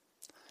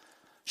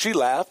 She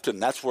laughed,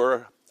 and that's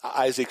where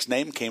Isaac's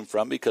name came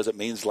from, because it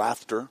means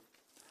laughter.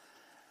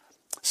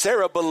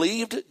 Sarah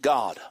believed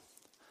God.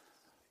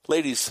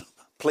 Ladies,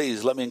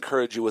 please let me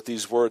encourage you with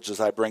these words as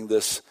I bring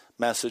this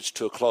message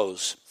to a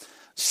close.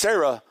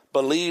 Sarah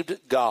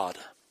believed God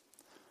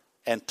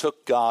and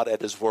took God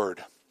at his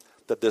word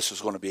that this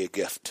was going to be a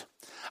gift.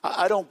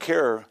 I don't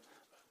care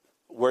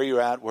where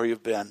you're at, where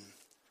you've been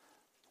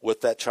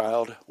with that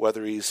child,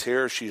 whether he's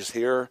here, she's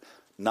here,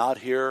 not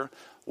here,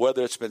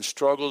 whether it's been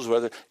struggles,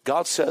 whether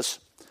God says,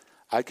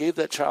 I gave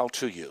that child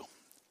to you.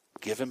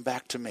 Give him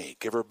back to me.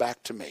 Give her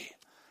back to me,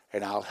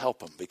 and I'll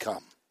help him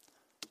become.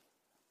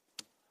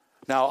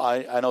 Now,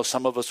 I know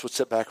some of us would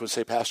sit back and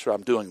say, Pastor,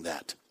 I'm doing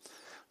that.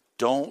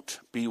 Don't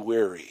be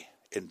weary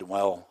in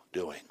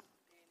well-doing.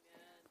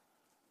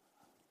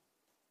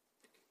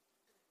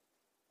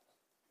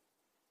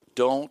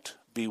 Don't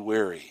be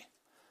weary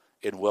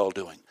in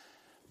well-doing.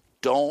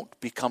 Don't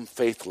become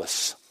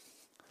faithless.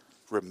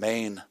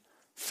 Remain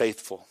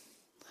faithful.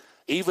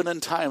 Even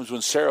in times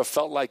when Sarah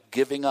felt like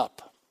giving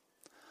up.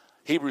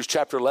 Hebrews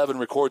chapter 11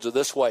 records it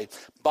this way.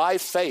 By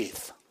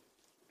faith.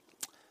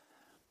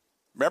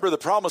 Remember, the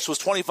promise was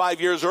 25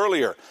 years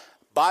earlier.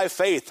 By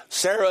faith,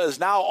 Sarah is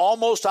now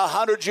almost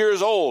 100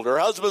 years old. Her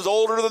husband's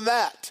older than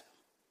that.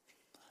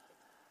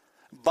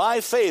 By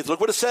faith,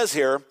 look what it says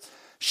here.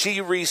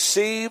 She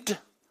received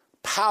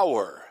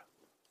power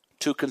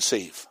to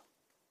conceive.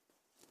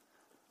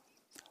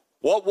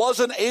 What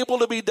wasn't able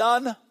to be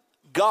done,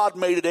 God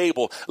made it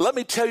able. Let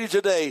me tell you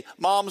today,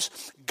 moms,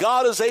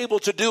 God is able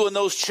to do in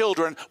those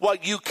children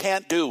what you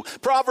can't do.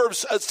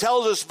 Proverbs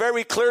tells us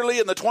very clearly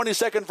in the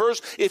 22nd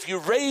verse, if you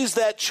raise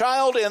that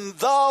child in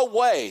the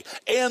way,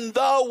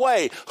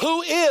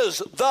 who is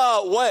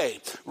the way?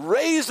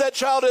 Raise that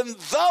child in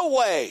the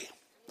way.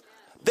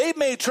 They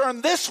may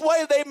turn this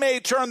way, they may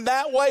turn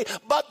that way,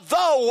 but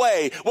the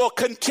way will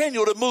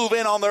continue to move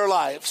in on their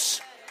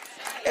lives.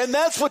 And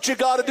that's what you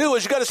got to do,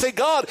 is you got to say,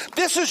 God,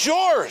 this is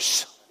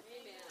yours.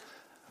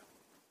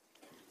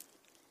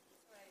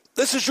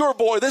 This is your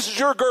boy, this is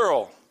your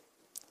girl.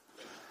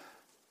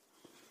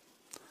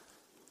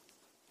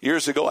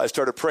 Years ago, I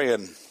started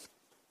praying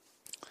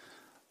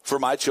for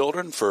my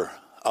children, for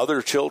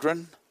other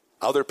children,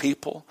 other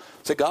people.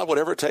 Say, God,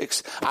 whatever it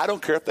takes. I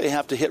don't care if they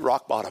have to hit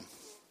rock bottom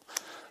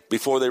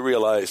before they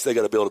realize they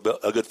got to build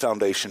a good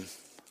foundation.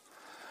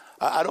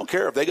 I don't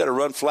care if they got to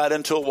run flat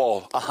into a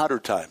wall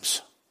 100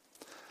 times.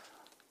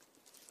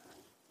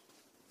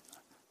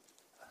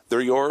 They're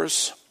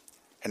yours,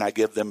 and I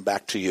give them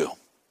back to you.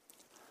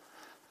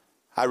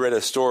 I read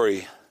a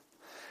story,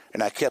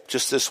 and I kept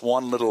just this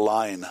one little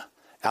line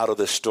out of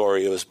this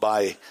story. It was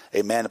by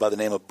a man by the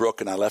name of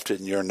Brooke, and I left it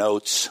in your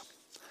notes.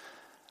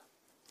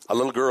 A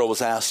little girl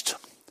was asked,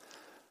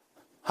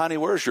 honey,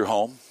 where's your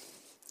home?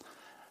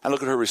 And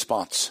look at her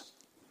response.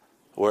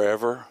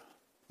 Wherever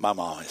my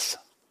mom is.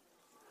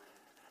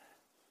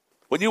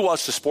 When you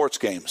watch the sports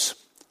games,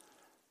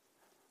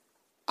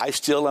 I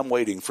still am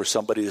waiting for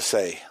somebody to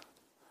say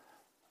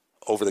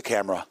over the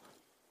camera,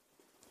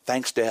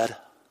 thanks, Dad,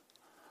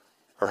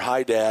 or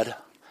hi, Dad.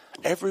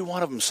 Every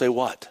one of them say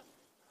what?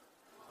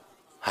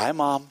 Hi,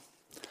 Mom.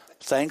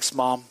 Thanks,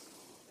 Mom.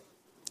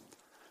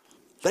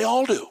 They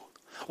all do.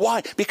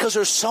 Why? Because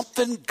there's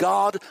something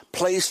God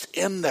placed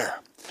in there.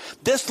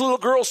 This little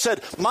girl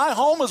said, my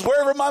home is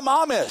wherever my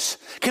mom is.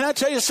 Can I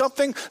tell you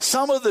something?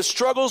 Some of the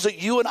struggles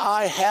that you and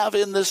I have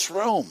in this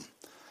room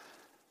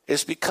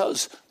is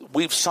because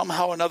we've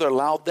somehow or another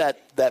allowed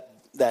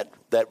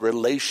that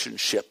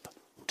relationship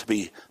to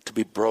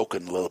be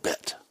broken a little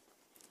bit.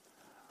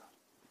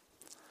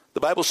 The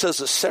Bible says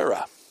that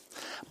Sarah,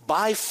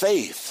 by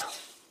faith,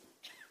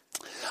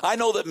 I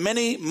know that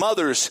many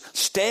mothers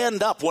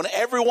stand up when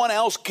everyone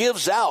else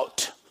gives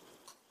out.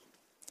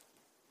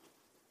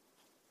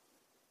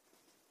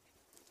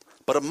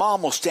 But a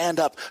mom will stand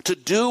up to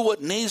do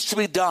what needs to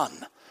be done,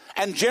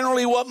 and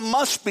generally what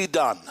must be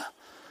done,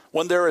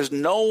 when there is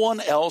no one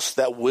else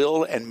that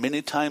will and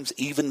many times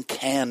even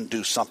can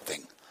do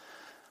something.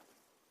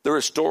 There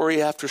is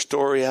story after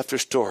story after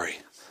story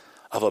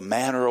of a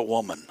man or a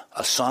woman,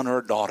 a son or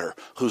a daughter,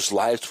 whose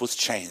lives was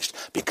changed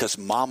because,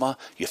 mama,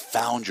 you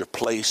found your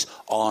place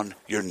on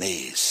your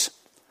knees.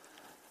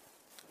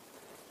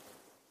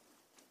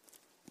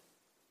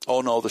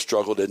 Oh no, the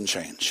struggle didn't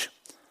change.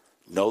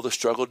 No, the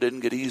struggle didn't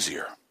get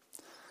easier.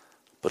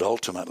 But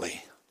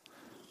ultimately,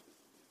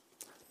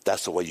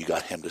 that's the way you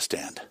got him to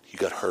stand. You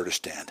got her to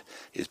stand,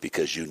 is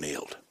because you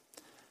kneeled.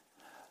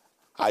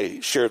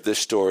 I shared this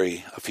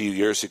story a few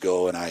years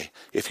ago, and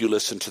if you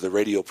listen to the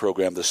radio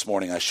program this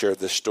morning, I shared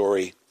this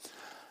story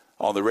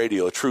on the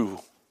radio, a true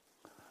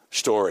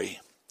story.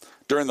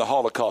 During the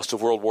Holocaust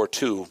of World War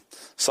II,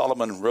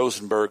 Solomon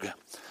Rosenberg,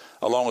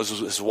 along with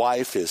his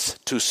wife, his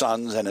two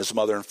sons, and his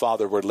mother and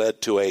father, were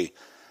led to a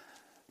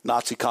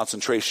Nazi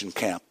concentration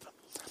camp.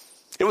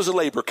 It was a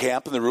labor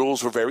camp, and the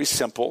rules were very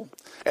simple.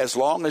 As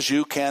long as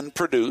you can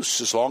produce,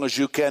 as long as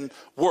you can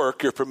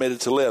work, you're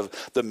permitted to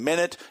live. The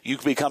minute you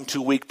become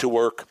too weak to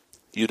work,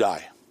 you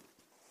die.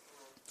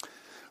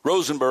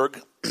 Rosenberg,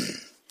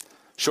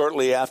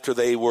 shortly after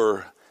they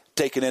were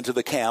taken into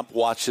the camp,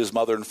 watched his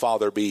mother and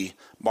father be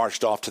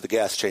marched off to the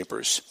gas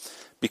chambers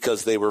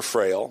because they were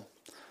frail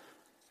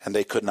and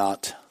they could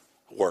not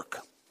work.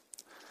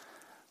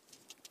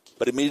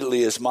 But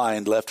immediately his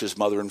mind left his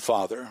mother and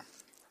father.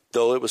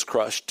 Though it was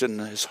crushed and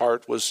his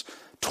heart was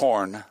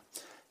torn,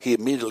 he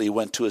immediately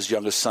went to his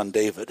youngest son,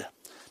 David,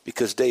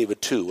 because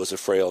David, too, was a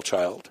frail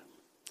child.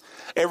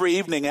 Every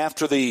evening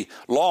after the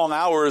long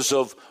hours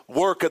of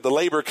work at the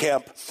labor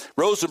camp,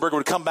 Rosenberg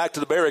would come back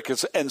to the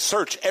barracks and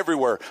search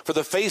everywhere for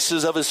the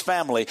faces of his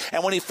family.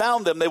 And when he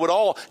found them, they would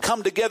all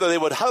come together. They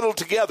would huddle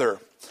together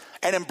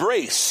and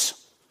embrace,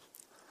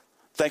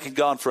 thanking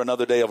God for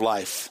another day of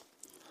life.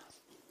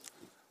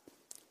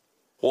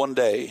 One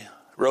day,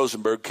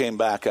 Rosenberg came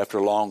back after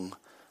a long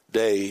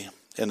day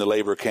in the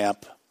labor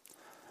camp,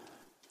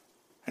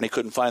 and he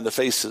couldn't find the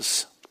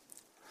faces.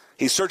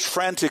 He searched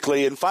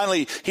frantically, and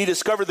finally he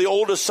discovered the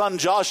oldest son,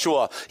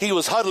 Joshua. He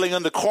was huddling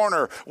in the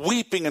corner,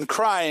 weeping and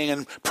crying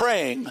and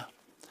praying.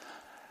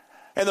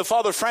 And the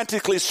father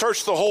frantically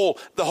searched the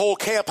whole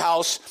camp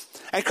house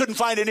and couldn't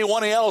find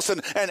anyone else.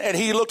 And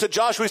he looked at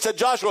Joshua. He said,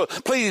 Joshua,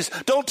 please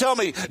don't tell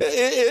me.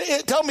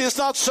 Tell me it's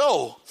not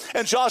so.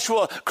 And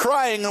Joshua,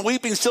 crying and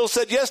weeping, still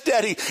said, yes,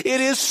 Daddy,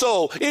 it is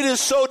so. It is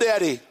so,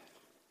 Daddy.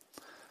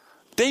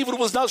 David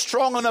was not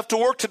strong enough to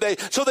work today,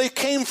 so they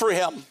came for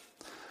him.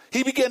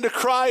 He began to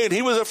cry and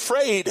he was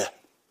afraid.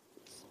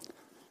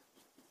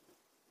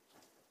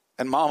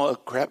 And Mama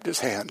grabbed his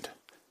hand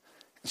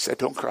and said,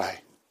 don't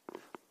cry.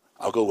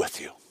 I'll go with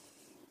you.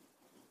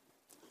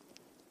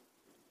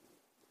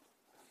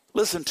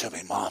 Listen to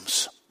me,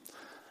 moms.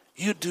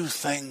 You do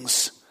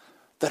things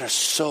that are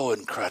so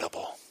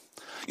incredible.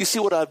 You see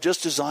what I've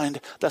just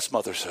designed? That's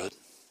motherhood.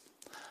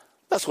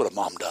 That's what a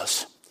mom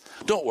does.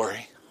 Don't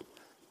worry.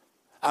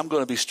 I'm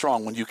going to be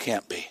strong when you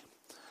can't be.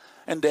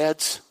 And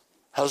dads,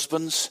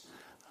 husbands,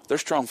 they're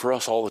strong for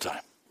us all the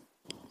time.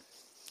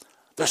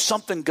 There's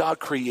something God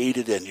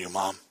created in you,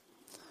 Mom.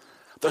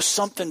 There's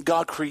something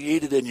God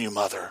created in you,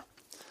 Mother.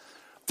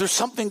 There's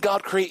something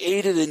God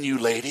created in you,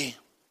 lady.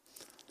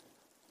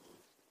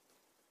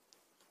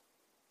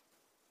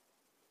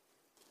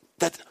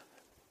 That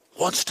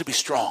wants to be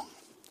strong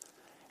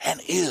and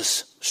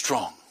is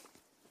strong.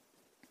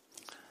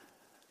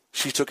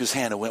 She took his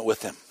hand and went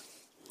with him.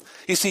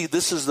 You see,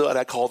 this is what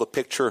I call the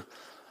picture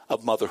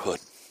of motherhood.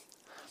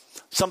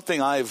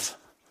 Something I've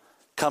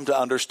come to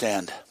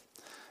understand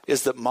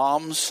is that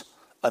moms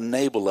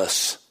enable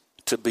us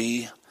to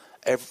be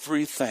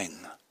everything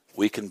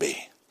we can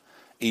be,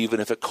 even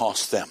if it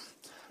costs them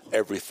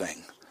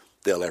everything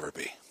they'll ever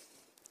be.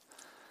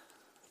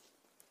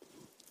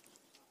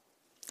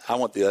 I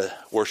want the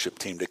worship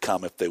team to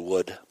come if they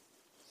would.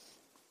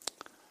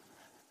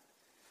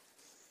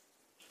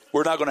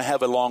 We're not going to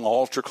have a long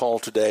altar call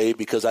today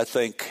because I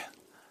think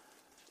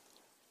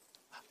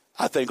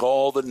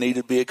all that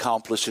needed to be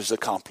accomplished is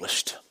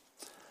accomplished.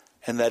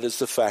 And that is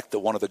the fact that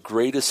one of the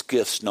greatest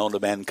gifts known to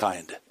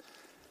mankind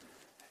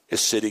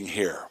is sitting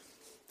here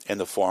in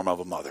the form of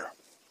a mother.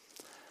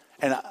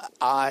 And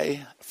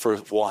I, for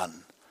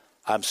one,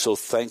 I'm so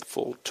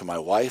thankful to my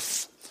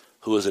wife,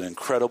 who is an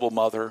incredible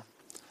mother,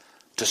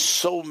 to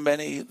so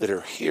many that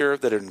are here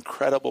that are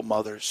incredible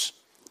mothers.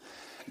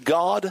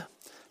 God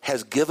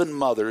has given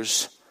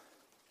mothers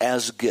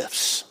as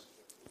gifts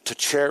to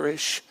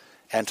cherish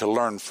and to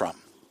learn from.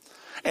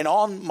 And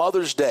on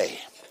Mother's Day,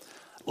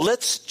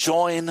 let's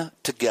join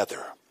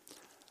together.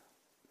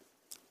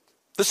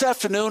 This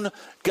afternoon,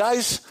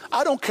 guys,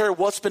 I don't care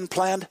what's been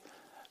planned.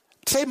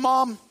 Say,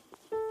 Mom,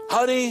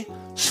 honey,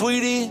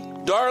 sweetie,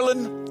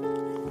 darling,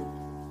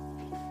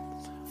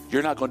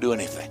 you're not going to do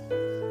anything.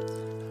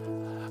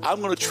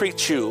 I'm going to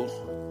treat you,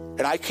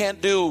 and I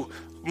can't do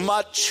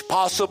much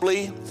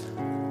possibly,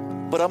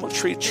 but I'm going to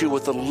treat you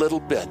with a little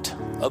bit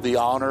of the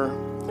honor,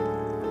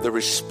 the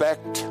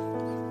respect,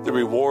 the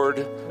reward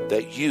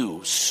that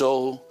you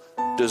so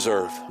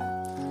deserve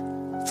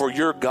for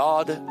your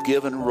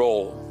God-given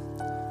role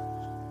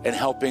in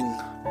helping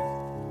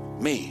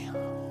me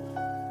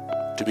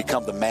to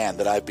become the man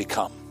that I've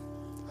become.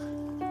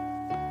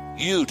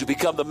 You to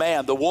become the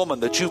man, the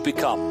woman that you've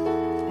become,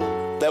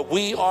 that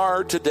we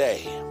are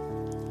today.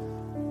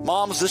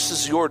 Moms, this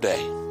is your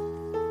day.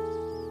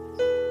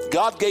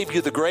 God gave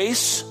you the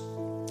grace,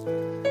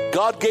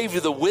 God gave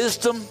you the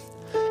wisdom,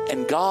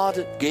 and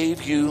God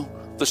gave you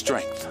the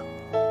strength.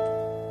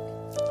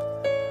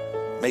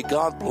 May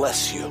God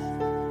bless you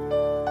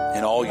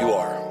in all you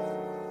are,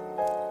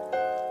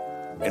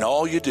 in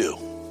all you do,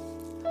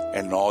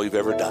 and in all you've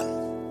ever done.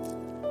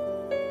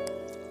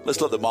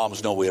 Let's let the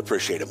moms know we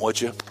appreciate them, would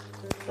you?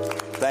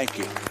 Thank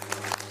you.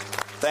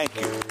 Thank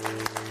you.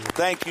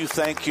 Thank you,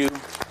 thank you,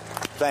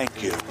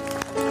 thank you.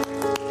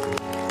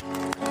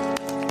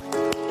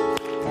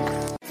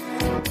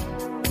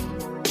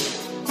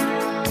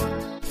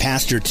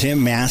 Pastor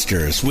Tim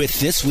Masters with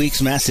this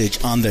week's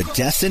message on the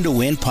Destined to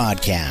Win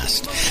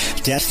podcast.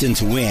 Destined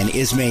to Win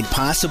is made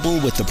possible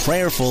with the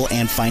prayerful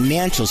and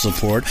financial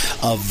support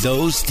of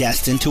those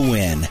destined to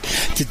win.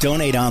 To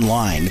donate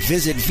online,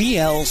 visit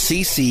vlccaz.org.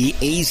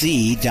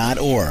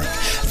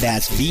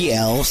 That's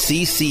vlccaz.org.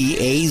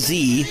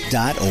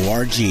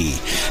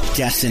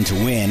 Destined to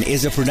Win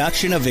is a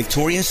production of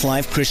Victorious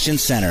Life Christian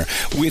Center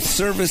with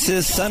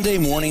services Sunday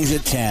mornings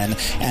at 10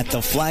 at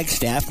the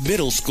Flagstaff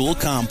Middle School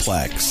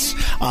Complex.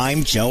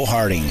 I'm Joe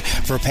Harding.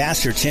 For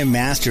Pastor Tim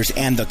Masters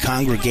and the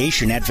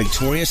congregation at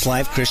Victorious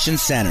Life Christian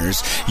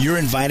Centers, you're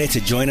invited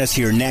to join us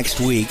here next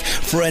week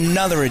for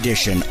another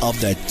edition of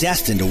the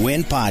Destined to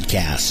Win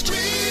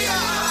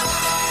podcast.